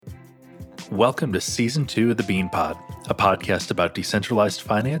Welcome to Season 2 of the Bean Pod, a podcast about decentralized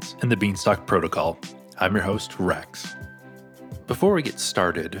finance and the Beanstalk protocol. I'm your host, Rex. Before we get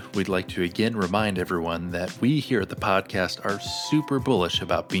started, we'd like to again remind everyone that we here at the podcast are super bullish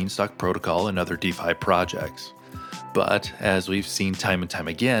about Beanstalk protocol and other DeFi projects. But as we've seen time and time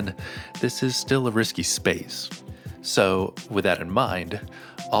again, this is still a risky space. So, with that in mind,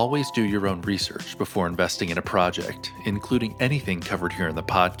 always do your own research before investing in a project, including anything covered here in the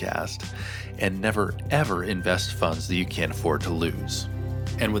podcast, and never ever invest funds that you can't afford to lose.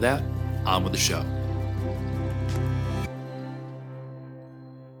 And with that, on with the show.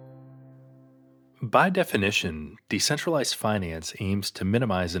 By definition, decentralized finance aims to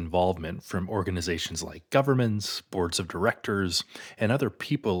minimize involvement from organizations like governments, boards of directors, and other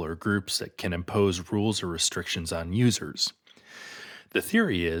people or groups that can impose rules or restrictions on users. The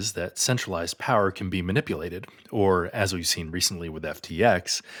theory is that centralized power can be manipulated, or, as we've seen recently with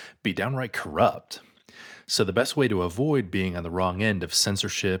FTX, be downright corrupt. So the best way to avoid being on the wrong end of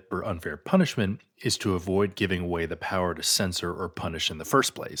censorship or unfair punishment is to avoid giving away the power to censor or punish in the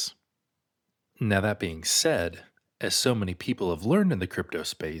first place. Now, that being said, as so many people have learned in the crypto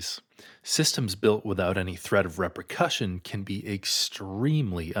space, systems built without any threat of repercussion can be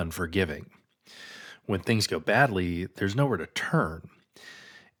extremely unforgiving. When things go badly, there's nowhere to turn.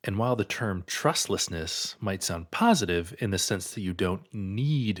 And while the term trustlessness might sound positive in the sense that you don't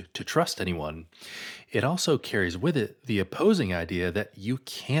need to trust anyone, it also carries with it the opposing idea that you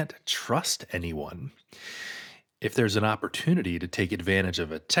can't trust anyone. If there's an opportunity to take advantage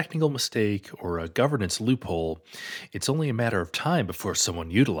of a technical mistake or a governance loophole, it's only a matter of time before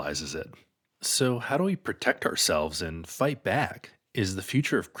someone utilizes it. So, how do we protect ourselves and fight back? Is the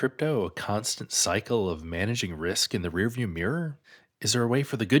future of crypto a constant cycle of managing risk in the rearview mirror? Is there a way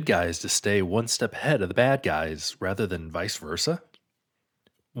for the good guys to stay one step ahead of the bad guys rather than vice versa?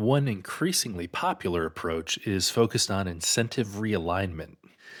 One increasingly popular approach is focused on incentive realignment.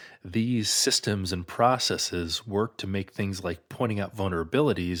 These systems and processes work to make things like pointing out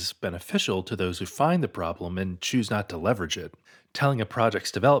vulnerabilities beneficial to those who find the problem and choose not to leverage it. Telling a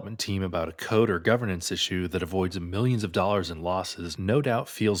project's development team about a code or governance issue that avoids millions of dollars in losses no doubt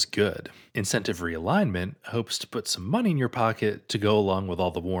feels good. Incentive realignment hopes to put some money in your pocket to go along with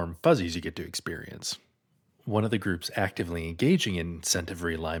all the warm fuzzies you get to experience. One of the groups actively engaging in incentive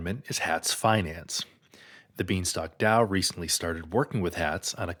realignment is Hats Finance. The Beanstalk DAO recently started working with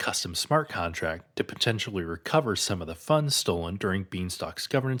Hats on a custom smart contract to potentially recover some of the funds stolen during Beanstalk's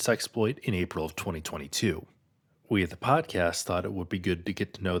governance exploit in April of 2022. We at the podcast thought it would be good to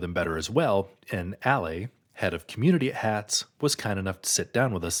get to know them better as well, and Allay, head of community at Hats, was kind enough to sit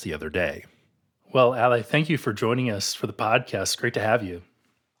down with us the other day. Well, Allay, thank you for joining us for the podcast. Great to have you.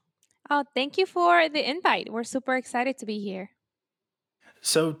 Oh, thank you for the invite. We're super excited to be here.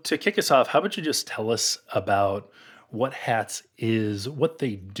 So, to kick us off, how about you just tell us about what Hats is, what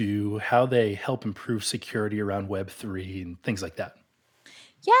they do, how they help improve security around Web3, and things like that?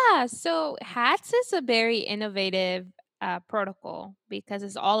 Yeah, so HATS is a very innovative protocol because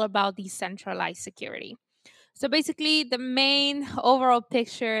it's all about decentralized security. So basically, the main overall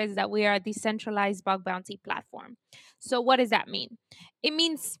picture is that we are a decentralized bug bounty platform. So what does that mean? It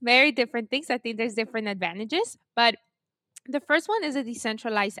means very different things. I think there's different advantages, but the first one is a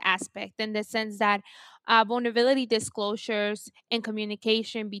decentralized aspect in the sense that vulnerability disclosures and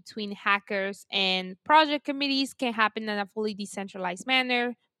communication between hackers and project committees can happen in a fully decentralized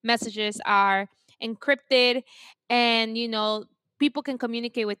manner. Messages are encrypted, and people can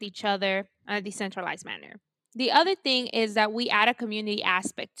communicate with each other in a decentralized manner. The other thing is that we add a community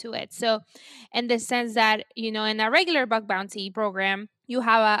aspect to it. So, in the sense that, in a regular bug bounty program, you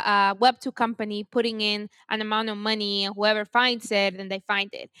have a Web2 company putting in an amount of money, and whoever finds it, then they find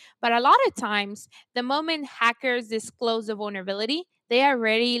it. But a lot of times, the moment hackers disclose a vulnerability, they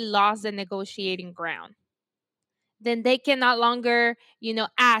already lost the negotiating ground. Then they can no longer,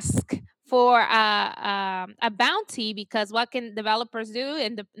 ask for a bounty, because what can developers do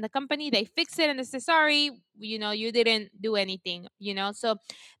in the company? They fix it and they say, sorry, you didn't do anything, So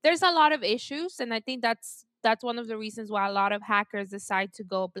there's a lot of issues, and I think that's one of the reasons why a lot of hackers decide to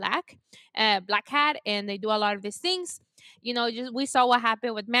go black hat, and they do a lot of these things. Just we saw what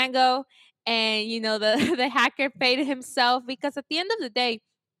happened with Mango, and the the hacker paid himself, because at the end of the day,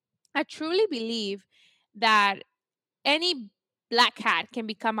 I truly believe that any black hat can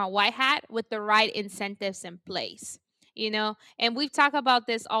become a white hat with the right incentives in place. And we've talked about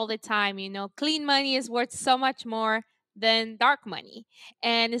this all the time. Clean money is worth so much more than dark money,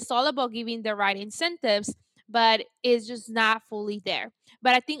 and it's all about giving the right incentives. but it's just not fully there.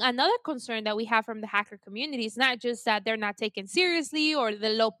 But I think another concern that we have from the hacker community is not just that they're not taken seriously or the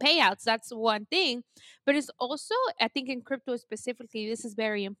low payouts. That's one thing. But it's also, I think in crypto specifically, this is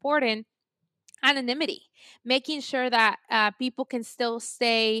very important, anonymity, making sure that people can still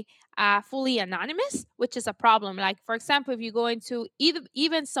stay fully anonymous, which is a problem. Like, for example, if you go into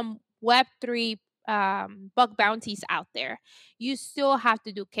even some Web3 bug bounties out there, you still have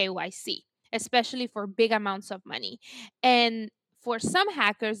to do KYC, especially for big amounts of money. And for some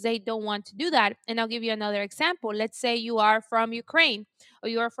hackers, they don't want to do that. And I'll give you another example. Let's say you are from Ukraine or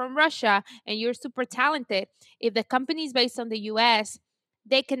you are from Russia and you're super talented. If the company is based on the US,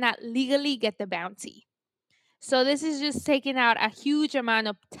 they cannot legally get the bounty. So this is just taking out a huge amount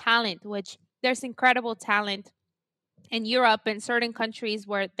of talent, which there's incredible talent in Europe and certain countries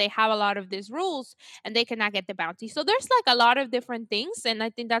where they have a lot of these rules and they cannot get the bounty. So there's like a lot of different things. And I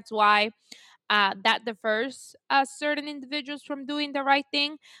think that's why that defers certain individuals from doing the right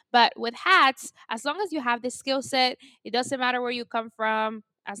thing. But with hats, as long as you have the skill set, it doesn't matter where you come from.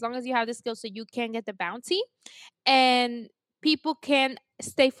 As long as you have the skill set, you can get the bounty, and people can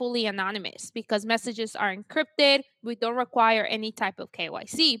stay fully anonymous because messages are encrypted. We don't require any type of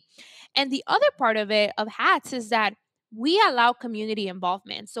KYC. And the other part of it, of hats, is that we allow community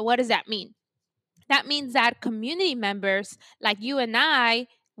involvement. So what does that mean? That means that community members like you and I,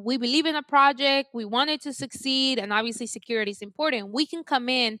 we believe in a project, we want it to succeed, and obviously security is important. We can come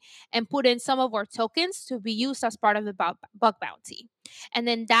in and put in some of our tokens to be used as part of the bug bounty. And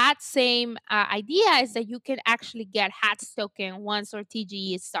then that same idea is that you can actually get HATS token once our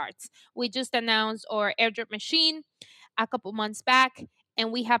TGE starts. We just announced our airdrop machine a couple months back,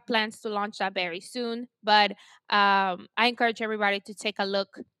 and we have plans to launch that very soon. But I encourage everybody to take a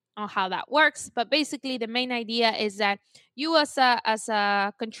look on how that works. But basically, the main idea is that you, as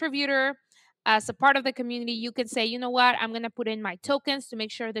a contributor, as a part of the community, you can say, you know what, I'm going to put in my tokens to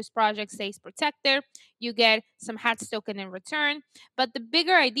make sure this project stays protected. You get some HATS token in return. But the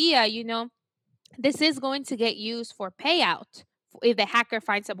bigger idea, this is going to get used for payout if the hacker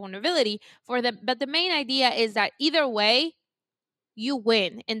finds a vulnerability for the but the main idea is that either way you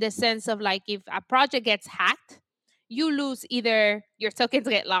win, in the sense of, like, if a project gets hacked, you lose, either your tokens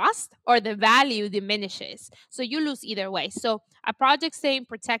get lost or the value diminishes. So you lose either way. So a project staying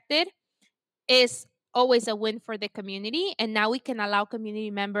protected is always a win for the community. And now we can allow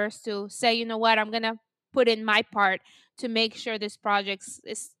community members to say, you know what, I'm going to put in my part to make sure this project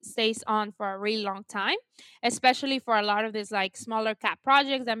stays on for a really long time, especially for a lot of these like smaller cap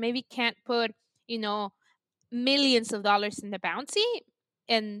projects that maybe can't put, you know, millions of dollars in the bounty,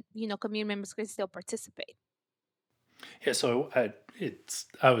 and community members can still participate. Yeah, so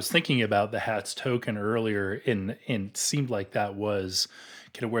I was thinking about the hats token earlier, and it seemed like that was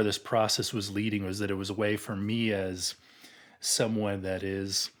kind of where this process was leading, was that it was a way for me as someone that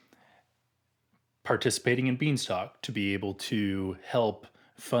is participating in Beanstalk to be able to help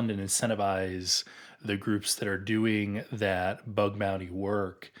fund and incentivize the groups that are doing that bug bounty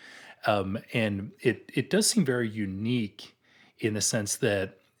work. And it does seem very unique in the sense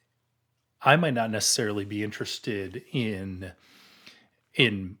that I might not necessarily be interested in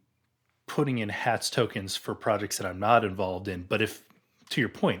putting in hats tokens for projects that I'm not involved in. But if, to your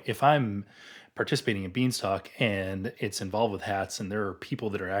point, if I'm participating in Beanstalk and it's involved with hats and there are people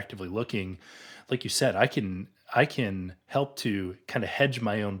that are actively looking, like you said, I can help to kind of hedge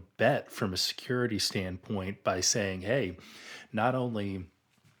my own bet from a security standpoint by saying, hey, not only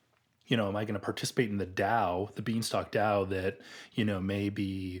am I going to participate in the DAO, the Beanstalk DAO that may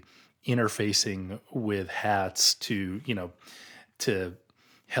be interfacing with hats to to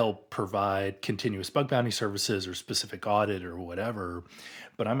help provide continuous bug bounty services or specific audit or whatever,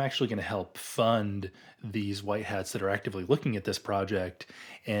 but I'm actually going to help fund these white hats that are actively looking at this project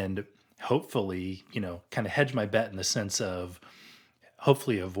and hopefully, kind of hedge my bet in the sense of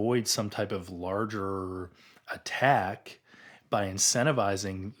hopefully avoid some type of larger attack by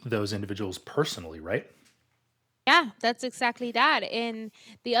incentivizing those individuals personally, right? Yeah, that's exactly that. And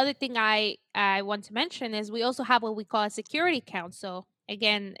the other thing I want to mention is we also have what we call a security council.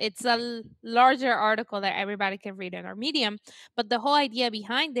 Again, it's a larger article that everybody can read in our Medium, but the whole idea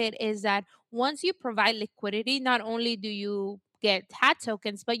behind it is that once you provide liquidity, not only do you get hat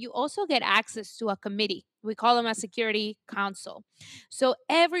tokens, but you also get access to a committee. We call them a security council. So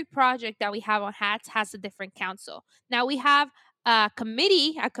every project that we have on hats has a different council. Now we have a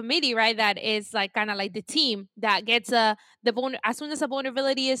committee, right? That is like kind of like the team that gets as soon as a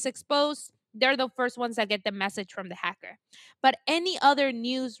vulnerability is exposed, they're the first ones that get the message from the hacker. But any other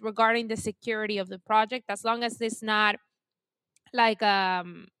news regarding the security of the project, as long as it's not like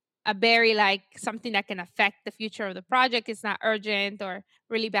a very like something that can affect the future of the project, it's not urgent or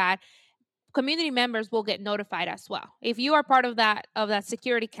really bad, community members will get notified as well. If you are part of that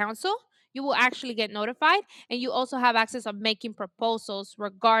security council, you will actually get notified, and you also have access of making proposals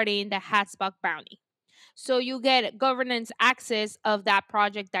regarding the Hats bug bounty. So you get governance access of that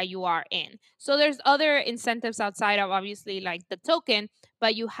project that you are in. So there's other incentives outside of obviously like the token,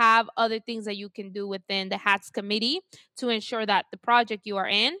 but you have other things that you can do within the Hats committee to ensure that the project you are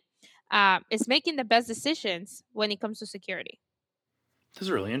in is making the best decisions when it comes to security. This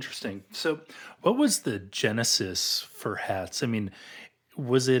is really interesting. So, what was the genesis for hats? I mean,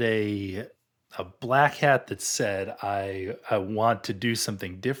 was it a black hat that said I want to do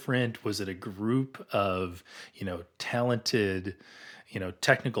something different? Was it a group of, talented,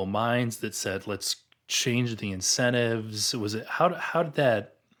 technical minds that said let's change the incentives? Was it how did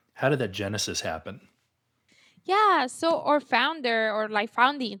that genesis happen? Yeah, so our founder or like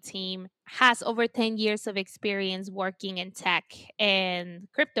founding team has over 10 years of experience working in tech and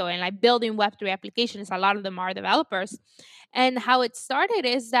crypto and like building Web3 applications. A lot of them are developers. And how it started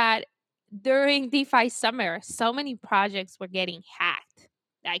is that during DeFi summer, so many projects were getting hacked.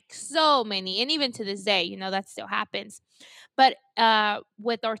 Like so many. And even to this day, that still happens. But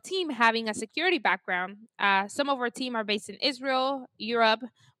with our team having a security background, some of our team are based in Israel, Europe.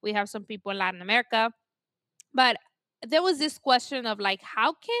 We have some people in Latin America, but there was this question of like,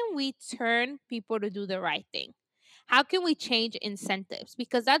 how can we turn people to do the right thing? How can we change incentives?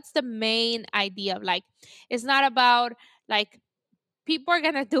 Because that's the main idea of like, it's not about like people are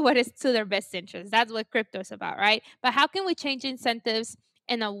going to do what is to their best interest. That's what crypto is about, right? But how can we change incentives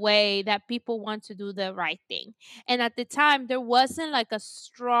in a way that people want to do the right thing? And at the time, there wasn't like a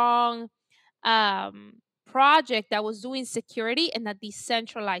strong project that was doing security in a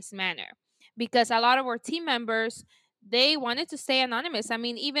decentralized manner, because a lot of our team members, they wanted to stay anonymous. I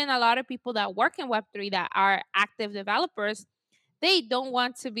mean, even a lot of people that work in Web3 that are active developers, they don't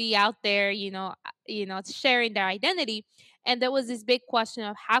want to be out there, sharing their identity. And there was this big question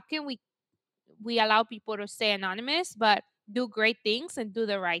of how can we allow people to stay anonymous but do great things and do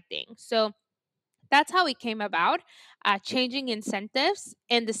the right thing. So that's how it came about, changing incentives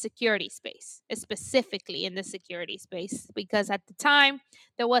in the security space, specifically in the security space, because at the time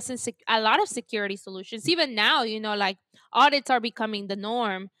there wasn't a lot of security solutions. Even now, like audits are becoming the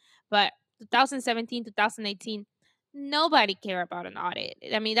norm, but 2017, 2018, nobody cared about an audit.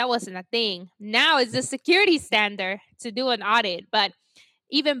 I mean, that wasn't a thing. Now it's the security standard to do an audit, but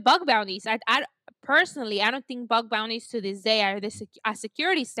even bug bounties. I personally, I don't think bug bounties to this day are a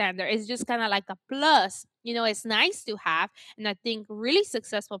security standard. It's just kind of like a plus. It's nice to have, and I think really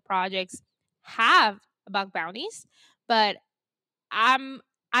successful projects have bug bounties. But I'm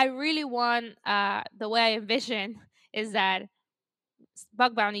I really want the way I envision is that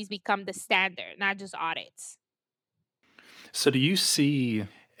bug bounties become the standard, not just audits. So, a do you see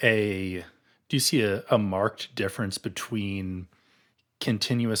a marked difference between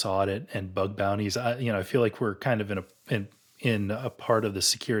continuous audit and bug bounties? I feel like we're kind of in a part of the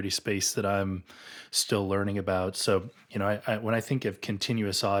security space that I'm still learning about. So, when I think of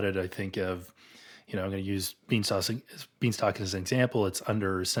continuous audit, I think of, I'm going to use Beanstalk as an example. It's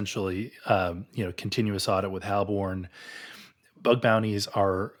under essentially, continuous audit with Halborn. Bug bounties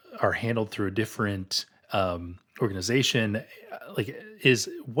are handled through a different organization. Like, is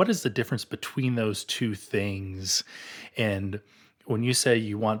what is the difference between those two things? And when you say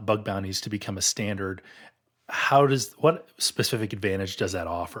you want bug bounties to become a standard, what specific advantage does that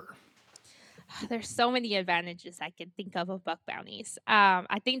offer? There's so many advantages I can think of bug bounties.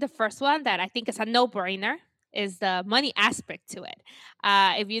 I think the first one that I think is a no-brainer is the money aspect to it.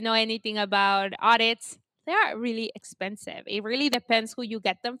 If you know anything about audits, they are really expensive. It really depends who you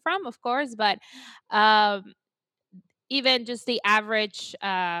get them from, of course, but um, even just the average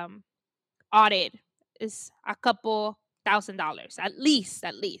audit is a couple $1,000 at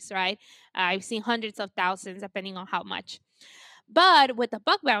least, right? I've seen hundreds of thousands depending on how much. But with the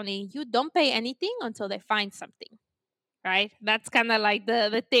bug bounty, you don't pay anything until they find something, right? That's kind of like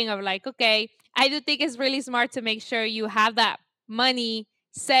the thing of like, okay, I do think it's really smart to make sure you have that money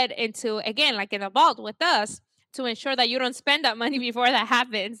set into, again, like in a vault with us, to ensure that you don't spend that money before that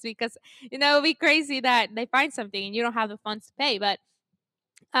happens, because it'd be crazy that they find something and you don't have the funds to pay. But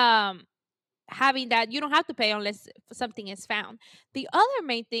um having that, you don't have to pay unless something is found. The other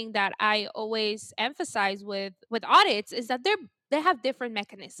main thing that I always emphasize with audits is that they have different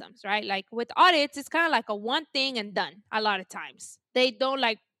mechanisms, right? Like with audits, it's kind of like a one thing and done. A lot of times they don't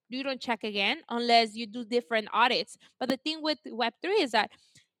like, you don't check again unless you do different audits. But the thing with Web3 is that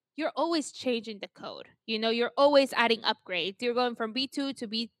you're always changing the code. You're always adding upgrades. You're going from B2 to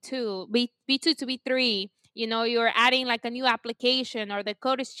B2, B2 to B3. You're adding like a new application, or the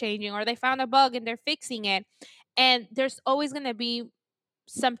code is changing, or they found a bug and they're fixing it. And there's always going to be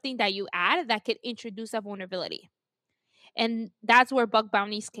something that you add that could introduce a vulnerability. And that's where bug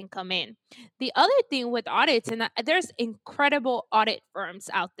bounties can come in. The other thing with audits, and there's incredible audit firms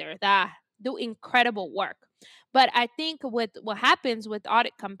out there that do incredible work. But I think with what happens with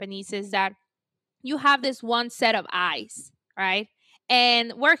audit companies is that you have this one set of eyes, right?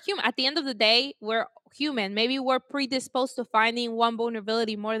 And we're human. At the end of the day, we're human. Maybe we're predisposed to finding one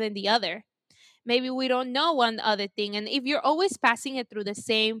vulnerability more than the other. Maybe we don't know one other thing. And if you're always passing it through the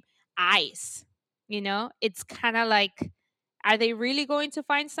same eyes, it's kind of like, are they really going to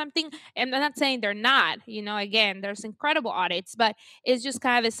find something? And I'm not saying they're not. Again, there's incredible audits, but it's just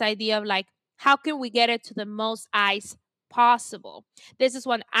kind of this idea of like, how can we get it to the most eyes possible? This is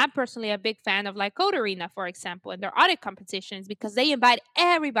when I'm personally a big fan of, like Code Arena, for example, and their audit competitions, because they invite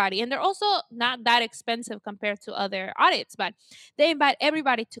everybody, and they're also not that expensive compared to other audits, but they invite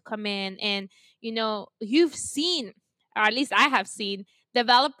everybody to come in. And you've seen, or at least I have seen,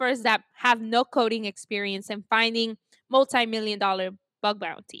 developers that have no coding experience and finding multi-million dollar bug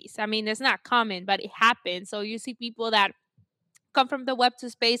bounties. I mean, it's not common, but it happens. So you see people that come from the web to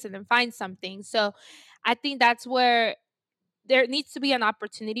space and then find something. So I think that's where there needs to be an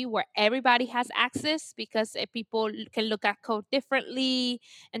opportunity where everybody has access, because people can look at code differently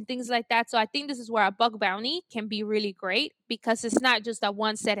and things like that. So I think this is where a bug bounty can be really great, because it's not just a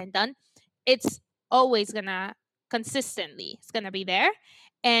one said and done. It's always gonna consistently, it's gonna be there.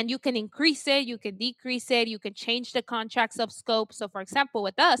 And you can increase it, you can decrease it, you can change the contracts of scope. So for example,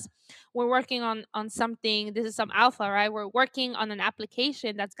 with us, we're working on something, this is some alpha, right? We're working on an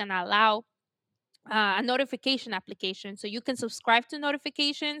application that's gonna allow a notification application, so you can subscribe to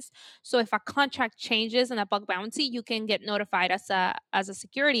notifications. So if a contract changes and a bug bounty, you can get notified as a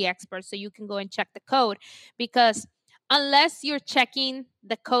security expert, so you can go and check the code. Because unless you're checking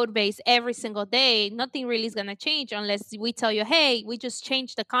the code base every single day, nothing really is going to change unless we tell you, hey, we just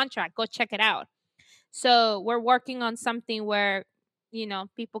changed the contract, go check it out. So we're working on something where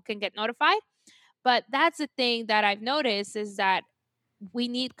people can get notified. But that's the thing that I've noticed, is that we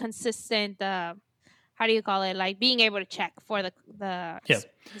need consistent, how do you call it? Like being able to check for Yeah.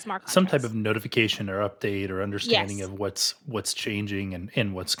 the smart Some type contracts. of notification or update or understanding Yes, of what's changing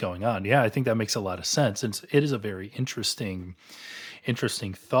and what's going on. Yeah, I think that makes a lot of sense. It is a very interesting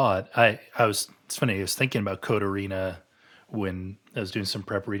thought. It's funny, I was thinking about Code Arena when I was doing some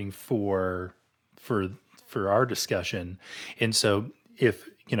prep reading for for our discussion. And so if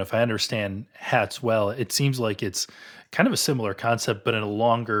I understand hats well, it seems like it's kind of a similar concept, but in a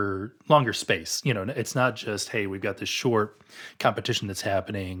longer space. It's not just, hey, we've got this short competition that's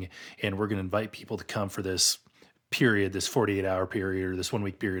happening and we're going to invite people to come for this period, this 48-hour period or this 1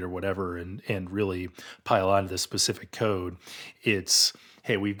 week period or whatever, and really pile onto this specific code. It's,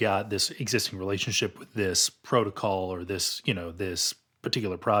 hey, we've got this existing relationship with this protocol or this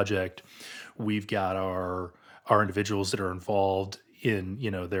particular project. We've got our individuals that are involved in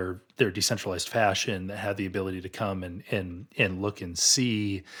their decentralized fashion, that have the ability to come and look and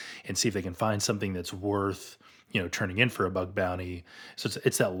see if they can find something that's worth turning in for a bug bounty. So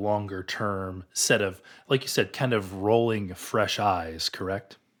it's that longer term set of, like you said, kind of rolling fresh eyes,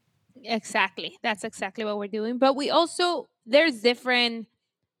 correct? exactly. That's exactly what we're doing. But we also, there's different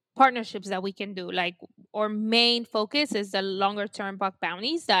partnerships that we can do. Like, our main focus is the longer term bug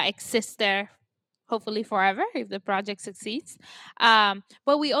bounties that exist there, hopefully forever, if the project succeeds.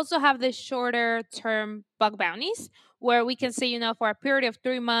 But we also have the shorter term bug bounties, where we can say, for a period of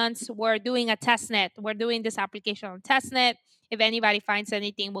 3 months, we're doing a test net. We're doing this application on test net. If anybody finds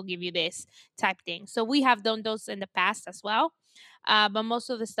anything, we'll give you this type thing. So we have done those in the past as well. But most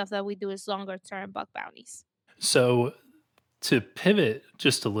of the stuff that we do is longer term bug bounties. So to pivot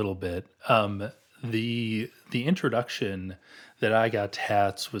just a little bit, the introduction that I got to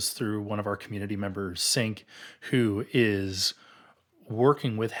hats was through one of our community members, Sync, who is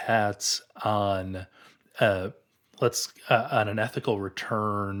working with hats on on an ethical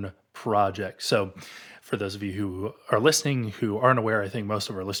return project. So for those of you who are listening who aren't aware, I think most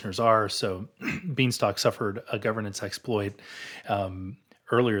of our listeners are. So Beanstalk suffered a governance exploit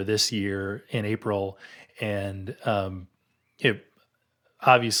earlier this year in April, and it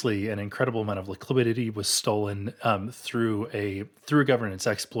obviously an incredible amount of liquidity was stolen through a governance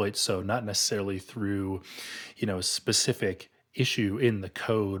exploit. So not necessarily through a specific issue in the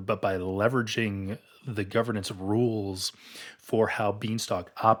code, but by leveraging the governance rules for how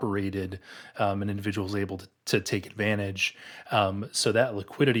Beanstalk operated, an individual was able to take advantage. So that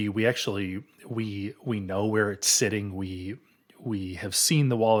liquidity, we know where it's sitting. We have seen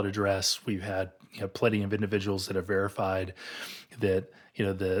the wallet address. We've had plenty of individuals that have verified that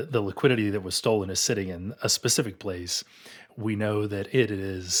the liquidity that was stolen is sitting in a specific place. We know that it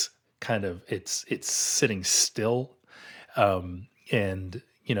is it's sitting still, and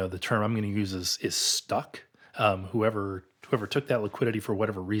the term I'm going to use is stuck. Whoever took that liquidity for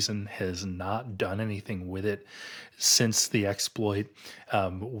whatever reason has not done anything with it since the exploit.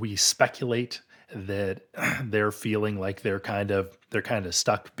 We speculate that they're feeling like they're kind of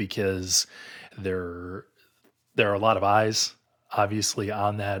stuck because there there are a lot of eyes obviously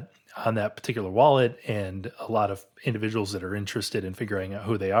on that particular wallet, and a lot of individuals that are interested in figuring out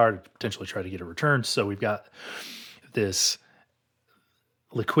who they are to potentially try to get a return. So we've got this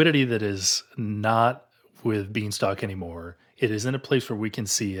liquidity that is not with Beanstalk anymore. It is in a place where we can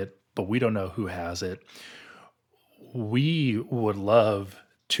see it, but we don't know who has it. We would love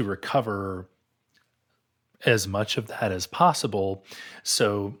to recover as much of that as possible.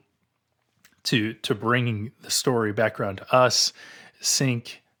 So to bringing the story back around to us,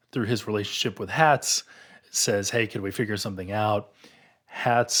 Sync, through his relationship with Hats, says, "Hey, could we figure something out?"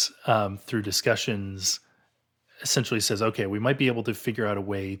 Hats, through discussions, essentially says, "Okay, we might be able to figure out a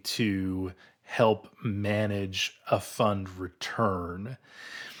way to help manage a fund return."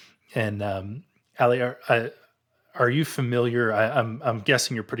 And Ali, are you familiar? I'm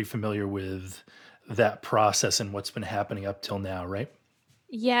guessing you're pretty familiar with that process and what's been happening up till now, right?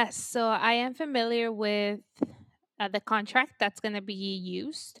 Yes, so I am familiar with the contract that's going to be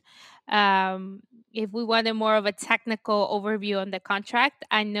used. Um, if we wanted more of a technical overview on the contract,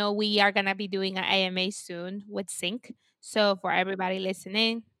 I know we are going to be doing an AMA soon with Sync. So for everybody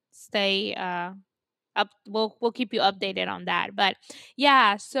listening, stay up. We'll keep you updated on that. But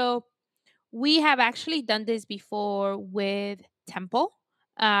yeah, so we have actually done this before with Temple.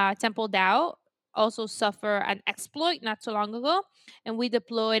 Temple DAO also suffer an exploit not so long ago, and we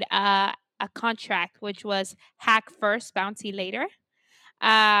deployed a contract which was hack first, bounty later.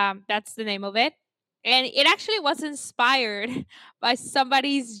 That's the name of it. And it actually was inspired by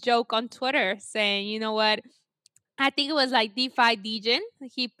somebody's joke on Twitter saying, you know what, I think it was like DeFi Degen.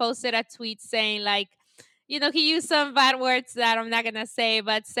 He posted a tweet saying like, he used some bad words that I'm not gonna say,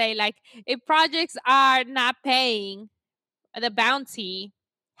 but say like, if projects are not paying the bounty,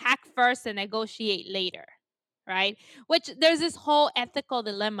 hack first and negotiate later, right? Which there's this whole ethical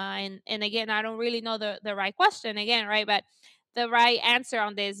dilemma, and again, I don't really know the right question again, right? But the right answer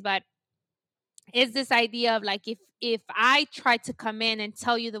on this, but is this idea of like, if I try to come in and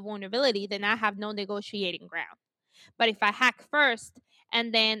tell you the vulnerability, then I have no negotiating ground. But if I hack first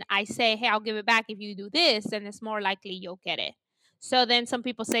and then I say, hey, I'll give it back if you do this, then it's more likely you'll get it. So then some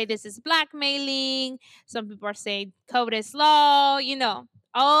people say this is blackmailing. Some people are saying code is law,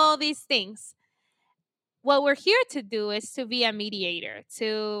 all these things. What we're here to do is to be a mediator,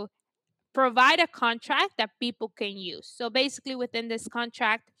 to provide a contract that people can use. So basically, within this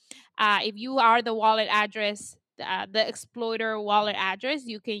contract, if you are the wallet address, the exploiter wallet address,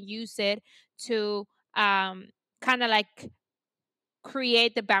 you can use it to kind of like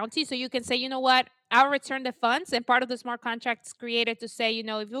create the bounty. So you can say, you know what, I'll return the funds. And part of the smart contract is created to say,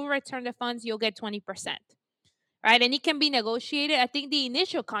 if you return the funds, you'll get 20%. Right. And it can be negotiated. I think the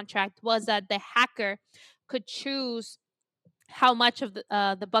initial contract was that the hacker could choose how much of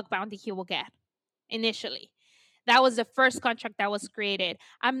the bug bounty he will get initially. That was the first contract that was created.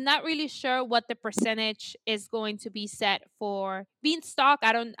 I'm not really sure what the percentage is going to be set for Beanstalk.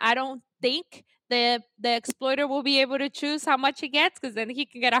 I don't think the exploiter will be able to choose how much he gets, because then he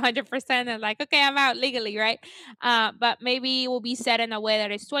can get 100% and like, okay, I'm out legally, right? But maybe it will be set in a way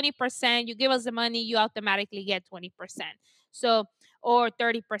that is 20%. You give us the money, you automatically get 20%. So, or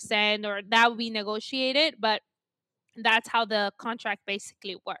 30%, or that will be negotiated. But that's how the contract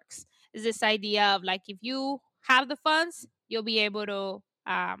basically works. Is this idea of like, if you have the funds, you'll be able to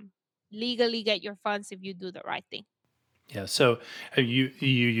legally get your funds if you do the right thing. Yeah. So you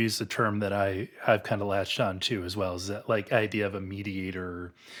use the term that I've kind of latched on to as well, is that like idea of a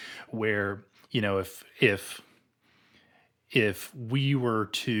mediator, where if we were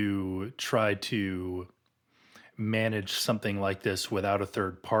to try to manage something like this without a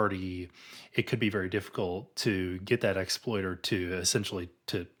third party, it could be very difficult to get that exploiter to essentially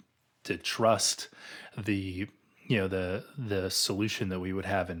to trust the the solution that we would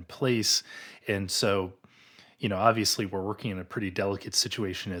have in place. And so obviously we're working in a pretty delicate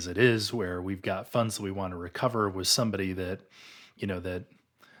situation as it is, where we've got funds that we want to recover with somebody that, you know, that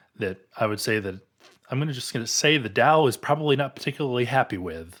I would say that I'm going to say the Dow is probably not particularly happy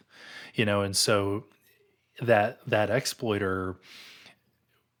with, and so that exploiter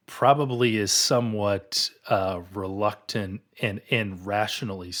probably is somewhat reluctant and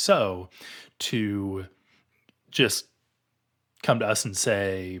rationally so to just come to us and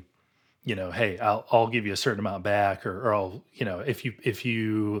say, hey, I'll give you a certain amount back, or I'll, if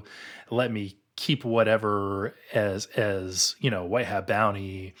you let me keep whatever as white hat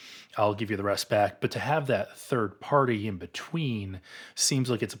bounty, I'll give you the rest back. But to have that third party in between seems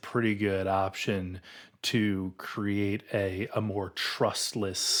like it's a pretty good option to create a more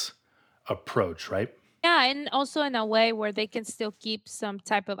trustless approach, right? Yeah, and also in a way where they can still keep some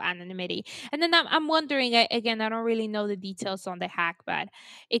type of anonymity. And then I'm wondering, again, I don't really know the details on the hack, but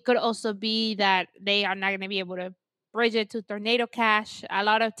it could also be that they are not going to be able to bridge it to Tornado Cash. A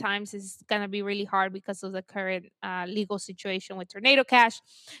lot of times it's going to be really hard because of the current legal situation with Tornado Cash.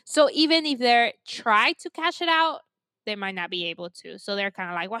 So even if they try to cash it out, they might not be able to. So they're kind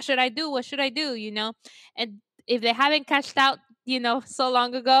of like, what should I do? What should I do? And if they haven't cashed out so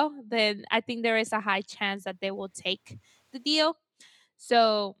long ago, then I think there is a high chance that they will take the deal.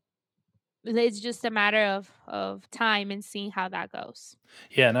 So it's just a matter of time and seeing how that goes.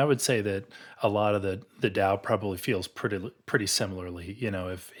 Yeah, and I would say that a lot of the Dow probably feels pretty similarly.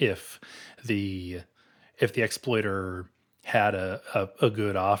 The if the exploiter had a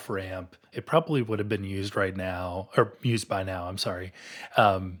good off ramp, it probably would have been used right now, or used by now. I'm sorry,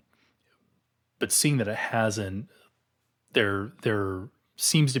 um, but seeing that it hasn't, there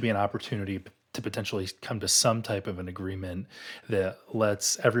seems to be an opportunity to potentially come to some type of an agreement that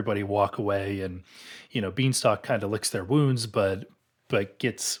lets everybody walk away, and Beanstalk kind of licks their wounds, but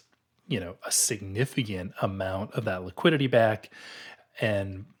gets a significant amount of that liquidity back,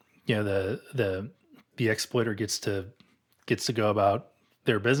 and the exploiter gets to go about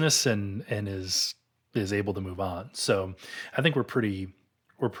their business, and is able to move on. So I think we're pretty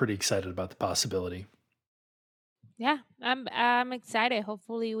excited about the possibility. Yeah, I'm excited.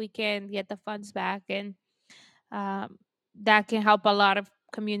 Hopefully, we can get the funds back, and um, that can help a lot of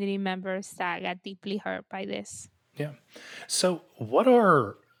community members that got deeply hurt by this. Yeah. So what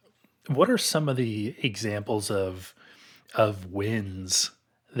are some of the examples of wins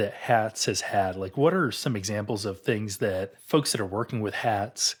that Hats has had? Like, what are some examples of things that folks that are working with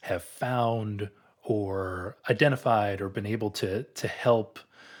Hats have found or identified or been able to help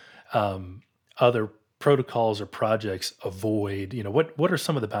other protocols or projects avoid? What are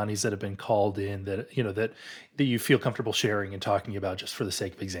some of the bounties that have been called in that that you feel comfortable sharing and talking about, just for the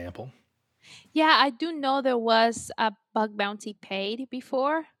sake of example? Yeah, I do know there was a bug bounty paid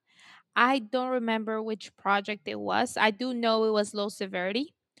before. I don't remember which project it was. I do know it was low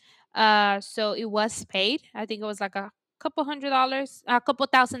severity. So it was paid. I think it was like a couple $100, a couple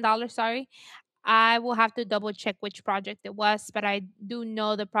 $1,000, sorry. I will have to double check which project it was, but I do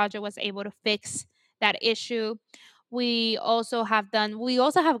know the project was able to fix that issue. We also have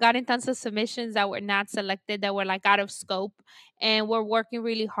gotten tons of submissions that were not selected, that were like out of scope, and we're working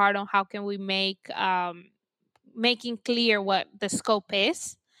really hard on how can we making clear what the scope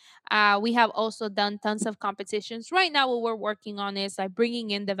is. We have also done tons of competitions. Right now, what we're working on is like bringing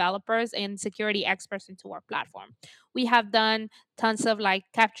in developers and security experts into our platform. We have done tons of like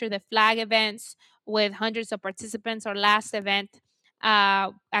capture the flag events with hundreds of participants. Our last event,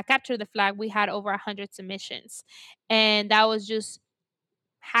 at Capture the Flag, we had over 100 submissions. And that was just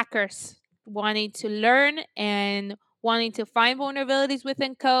hackers wanting to learn and wanting to find vulnerabilities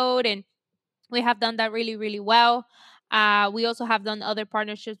within code, and we have done that really, really well. We also have done other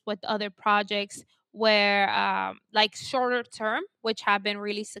partnerships with other projects where, like shorter term, which have been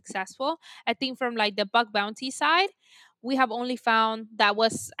really successful. I think from like the bug bounty side, we have only found that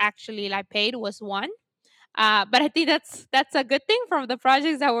was actually like paid was one. But I think that's a good thing from the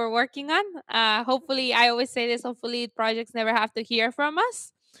projects that we're working on. Hopefully, I always say this. Hopefully, projects never have to hear from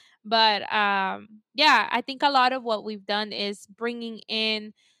us. But yeah, I think a lot of what we've done is bringing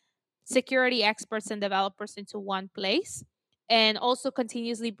in security experts and developers into one place, and also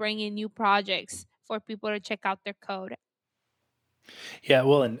continuously bring in new projects for people to check out their code. Yeah,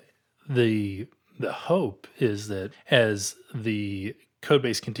 well, and the hope is that as the code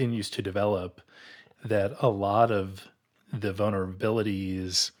base continues to develop, that a lot of the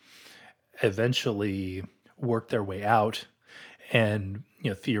vulnerabilities eventually work their way out, and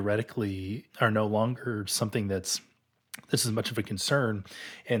theoretically are no longer something that's this is much of a concern,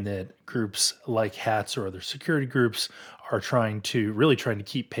 and that groups like Hats or other security groups are trying to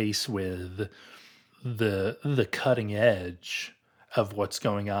keep pace with the cutting edge of what's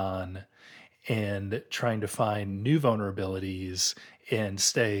going on and trying to find new vulnerabilities and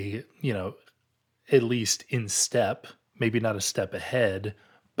stay, at least in step, maybe not a step ahead,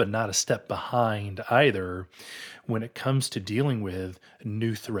 but not a step behind either when it comes to dealing with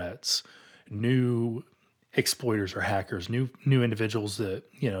new threats, new exploiters or hackers, new individuals that,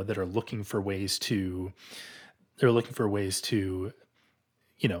 that are looking for ways to they're looking for ways to,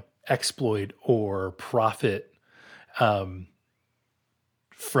 exploit or profit um,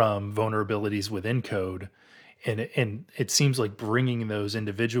 from vulnerabilities within code. And it seems like bringing those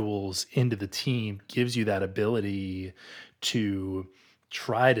individuals into the team gives you that ability to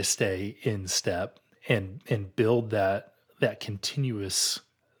try to stay in step and build that continuous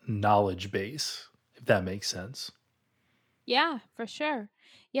knowledge base, if that makes sense. Yeah, for sure.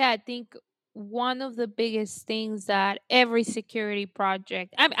 Yeah, I think one of the biggest things that every security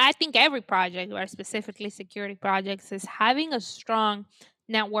project, I think every project, or specifically security projects, is having a strong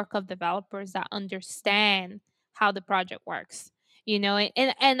network of developers that understand how the project works.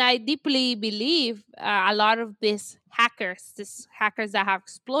 And I deeply believe a lot of these hackers that have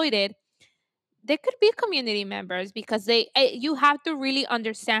exploited, they could be community members because you have to really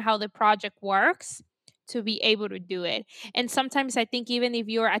understand how the project works to be able to do it. And sometimes I think even if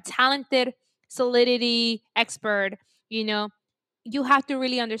you're a talented solidity expert, you know you have to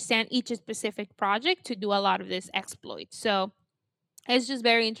really understand each specific project to do a lot of this exploit. So it's just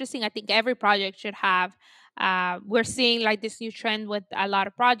very interesting. I think every project should have. We're seeing like this new trend with a lot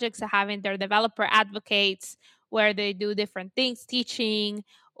of projects having their developer advocates, where they do different things, teaching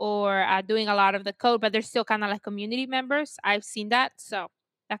or doing a lot of the code, but they're still kind of like community members. I've seen that, so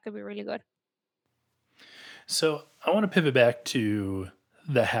that could be really good. So I want to pivot back to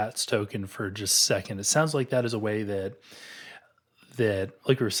the hats token for just a second. It sounds like that is a way that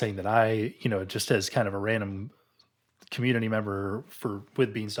like we were saying that I, just as kind of a random community member for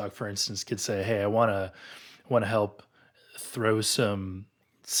with Beanstalk, for instance, could say, "Hey, I want to help throw some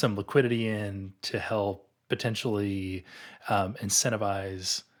liquidity in to help potentially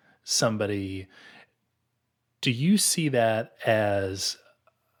incentivize somebody." Do you see that as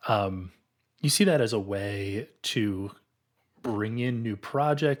um, you see that as a way to bring in new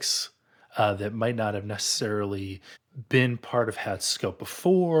projects that might not have necessarily been part of Hat's scope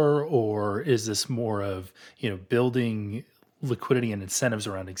before, or is this more of building liquidity and incentives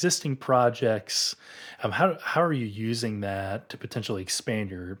around existing projects? How are you using that to potentially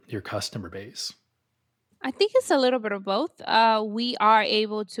expand your customer base? I think it's a little bit of both. We are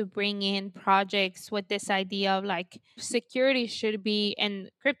able to bring in projects with this idea of like security should be and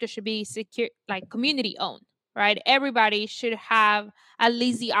crypto should be secure, like community owned, right? Everybody should have at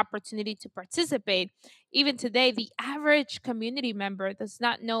least the opportunity to participate. Even today, the average community member does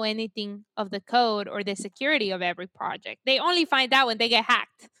not know anything of the code or the security of every project. They only find out when they get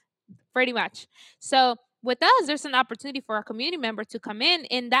hacked, pretty much. So with us, there's an opportunity for a community member to come in,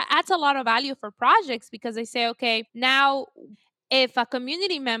 and that adds a lot of value for projects because they say, okay, now if a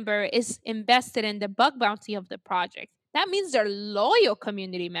community member is invested in the bug bounty of the project, that means they're loyal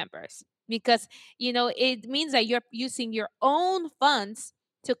community members because it means that you're using your own funds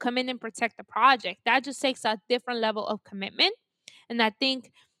to come in and protect the project. That just takes a different level of commitment. And I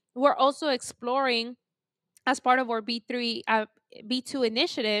think we're also exploring as part of our B2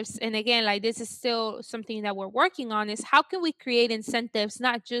 initiatives, and again, like this is still something that we're working on, is how can we create incentives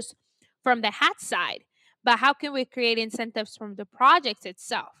not just from the hat side, but how can we create incentives from the project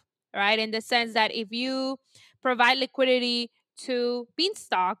itself, right? In the sense that if you provide liquidity to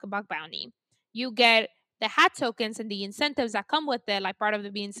Beanstalk Bug Bounty, you get the hat tokens and the incentives that come with it, like part of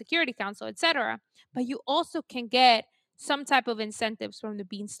the Bean Security Council, etc. But you also can get some type of incentives from the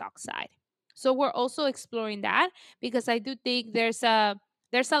Beanstalk side. So we're also exploring that because I do think there's a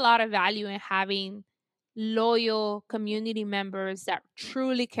lot of value in having loyal community members that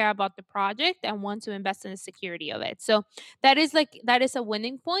truly care about the project and want to invest in the security of it. So that is a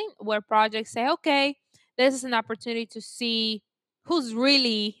winning point where projects say, okay, this is an opportunity to see who's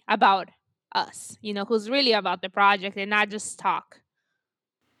really about us, who's really about the project and not just talk.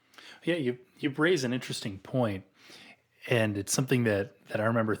 Yeah, you raise an interesting point. And it's something that I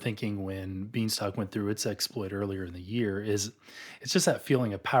remember thinking when Beanstalk went through its exploit earlier in the year is it's just that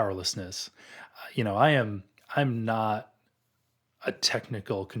feeling of powerlessness. I'm not a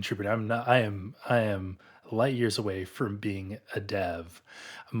technical contributor. I am light years away from being a dev.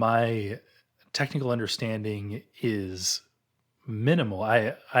 My technical understanding is minimal.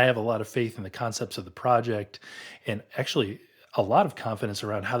 I have a lot of faith in the concepts of the project and actually a lot of confidence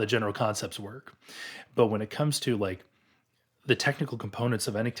around how the general concepts work. But when it comes to like the technical components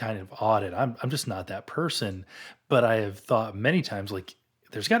of any kind of audit. I'm just not that person, but I have thought many times like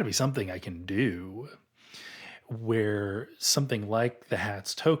there's got to be something I can do where something like the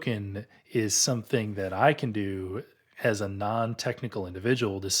HATS token is something that I can do as a non-technical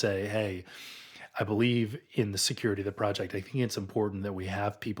individual to say, hey, I believe in the security of the project. I think it's important that we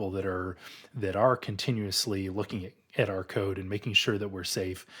have people that are continuously looking at our code and making sure that we're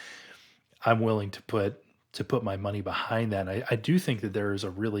safe. I'm willing to put my money behind that. And I do think that there's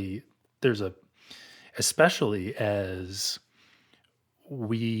a especially as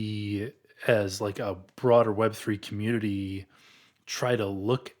we as like a broader web3 community try to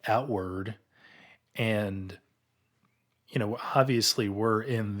look outward and obviously we're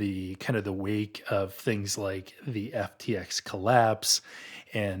in the kind of the wake of things like the FTX collapse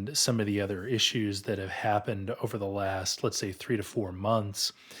and some of the other issues that have happened over the last, let's say, 3 to 4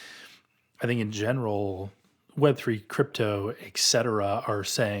 months. I think in general, Web3, crypto, etc., are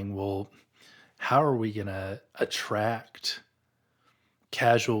saying, well, how are we going to attract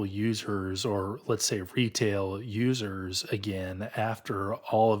casual users or let's say retail users again after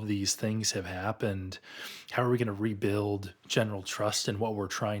all of these things have happened? How are we going to rebuild general trust in what we're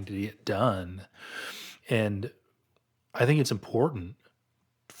trying to get done? And I think it's important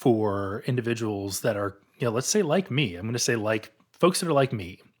for individuals that are, let's say like me, I'm going to say like folks that are like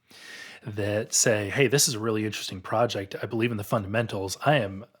me that say, hey, this is a really interesting project. I believe in the fundamentals. I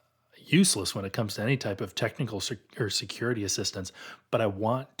am useless when it comes to any type of technical or security assistance, but I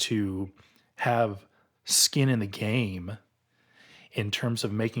want to have skin in the game in terms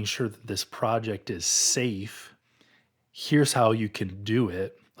of making sure that this project is safe. Here's how you can do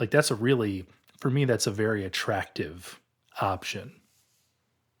it. Like, that's a really, for me, that's a very attractive option.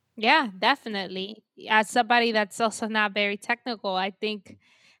 Yeah, definitely. As somebody that's also not very technical, I think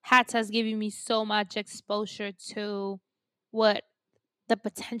Hats has given me so much exposure to what the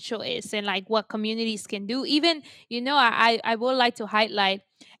potential is and like what communities can do. Even, I would like to highlight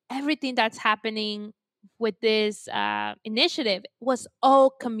everything that's happening with this initiative was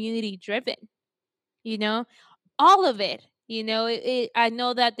all community driven, you know, all of it. I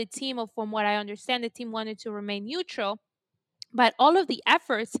know that the team, or from what I understand, the team wanted to remain neutral, but all of the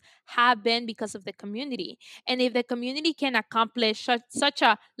efforts have been because of the community. And if the community can accomplish such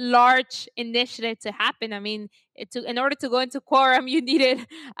a large initiative to happen, I mean, in order to go into quorum, you needed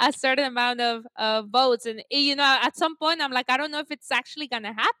a certain amount of votes. And, at some point, I'm like, I don't know if it's actually going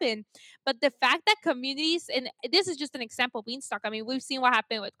to happen. But the fact that communities, and this is just an example, Beanstalk, I mean, we've seen what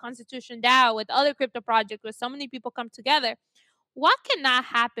happened with Constitution DAO, with other crypto projects, where so many people come together. What cannot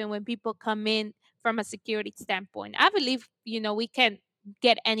happen when people come in from a security standpoint? I believe, we can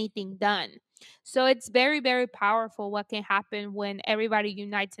get anything done. So it's very, very powerful what can happen when everybody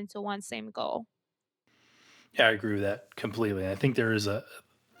unites into one same goal. Yeah, I agree with that completely. I think there is a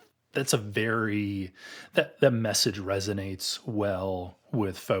that's a very that message resonates well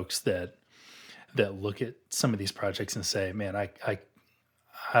with folks that look at some of these projects and say, man, I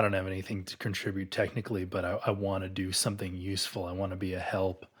don't have anything to contribute technically, but I want to do something useful. I want to be a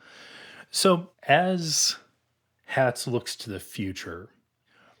help. So, as Hats looks to the future,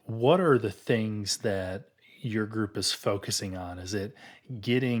 what are the things that your group is focusing on? Is it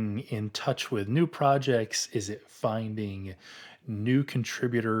getting in touch with new projects? Is it finding new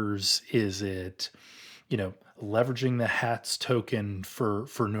contributors? Is it, leveraging the Hats token for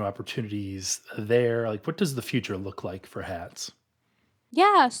new opportunities there? Like, what does the future look like for Hats?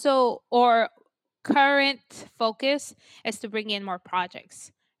 Yeah. So, or current focus is to bring in more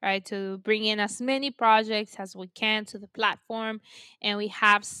projects, right? To bring in as many projects as we can to the platform. And we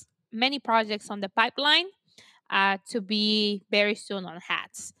have many projects on the pipeline to be very soon on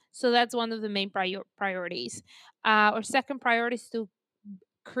Hats. So that's one of the main priorities. Our second priority is to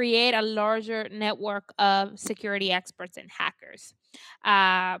create a larger network of security experts and hackers.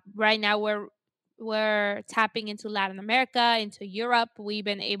 Right now, we're tapping into Latin America, into Europe. We've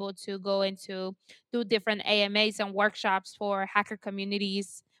been able to go into do different AMAs and workshops for hacker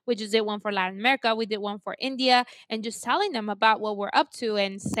communities. We just did one for Latin America. We did one for India, and just telling them about what we're up to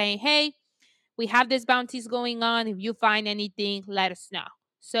and saying, "Hey, we have these bounties going on. If you find anything, let us know."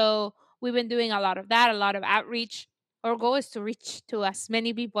 So we've been doing a lot of that, a lot of outreach. Our goal is to reach to as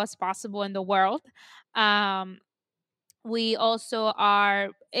many people as possible in the world. Um, we also are,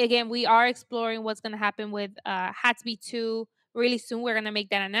 again, we are exploring what's going to happen with Hatsby 2 really soon. We're going to make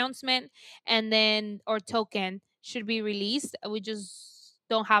that announcement, and then our token should be released. We just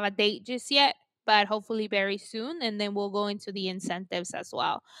don't have a date just yet, but hopefully very soon, and then we'll go into the incentives as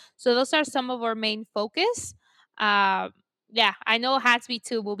well. So those are some of our main focus. uh, yeah, I know Hatsby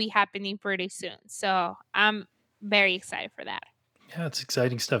 2 will be happening pretty soon, so very excited for that. Yeah, it's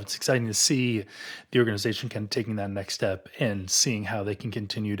exciting stuff. It's exciting to see the organization kind of taking that next step and seeing how they can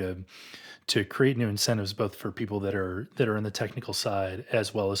continue to create new incentives both for people that are in the technical side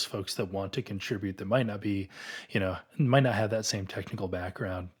as well as folks that want to contribute that might not be, might not have that same technical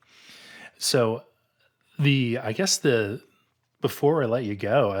background. So the I guess the before I let you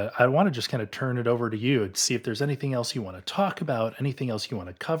go, I want to just kind of turn it over to you and see if there's anything else you want to talk about, anything else you want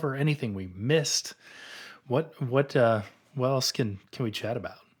to cover, anything we missed. What else can we chat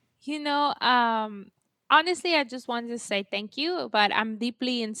about? You know, honestly, I just wanted to say thank you, but I'm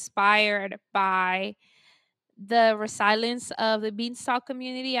deeply inspired by the resilience of the Beanstalk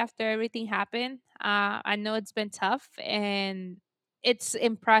community after everything happened. I know it's been tough, and it's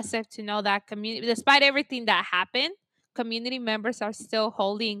impressive to know that community, despite everything that happened, community members are still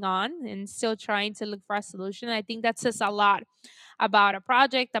holding on and still trying to look for a solution. I think that says a lot about a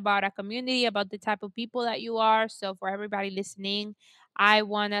project, about a community, about the type of people that you are. So, for everybody listening, I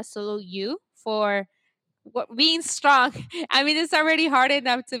want to salute you for being strong. I mean, it's already hard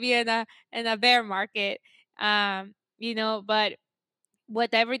enough to be in a bear market, but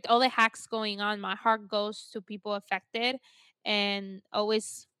with all the hacks going on, my heart goes to people affected, and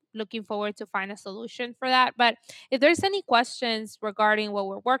always looking forward to find a solution for that. But if there's any questions regarding what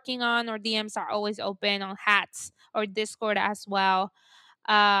we're working on, or DMs are always open on Hats or Discord as well.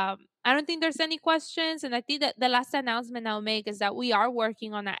 I don't think there's any questions, and I think that the last announcement I'll make is that we are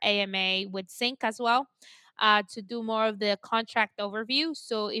working on an AMA with Sync as well, to do more of the contract overview.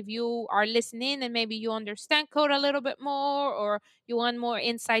 So if you are listening and maybe you understand code a little bit more, or you want more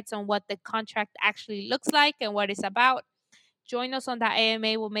insights on what the contract actually looks like and what it's about, join us on that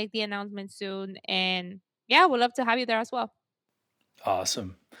AMA. We'll make the announcement soon, and yeah, we'd love to have you there as well.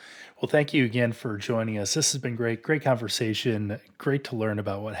 Awesome. Well, thank you again for joining us. This has been great. Great conversation. Great to learn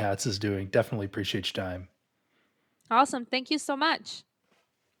about what Hats is doing. Definitely appreciate your time. Awesome. Thank you so much.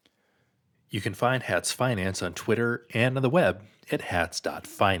 You can find Hats Finance on Twitter and on the web at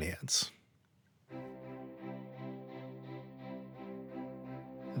hats.finance.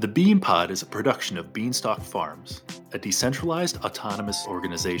 The Bean Pod is a production of Beanstalk Farms, a decentralized autonomous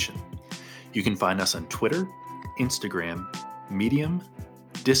organization. You can find us on Twitter, Instagram, Medium,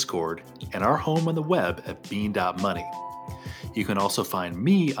 Discord, and our home on the web at bean.money. You can also find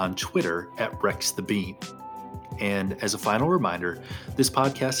me on Twitter at RexTheBean. And as a final reminder, this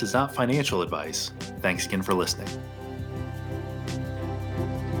podcast is not financial advice. Thanks again for listening.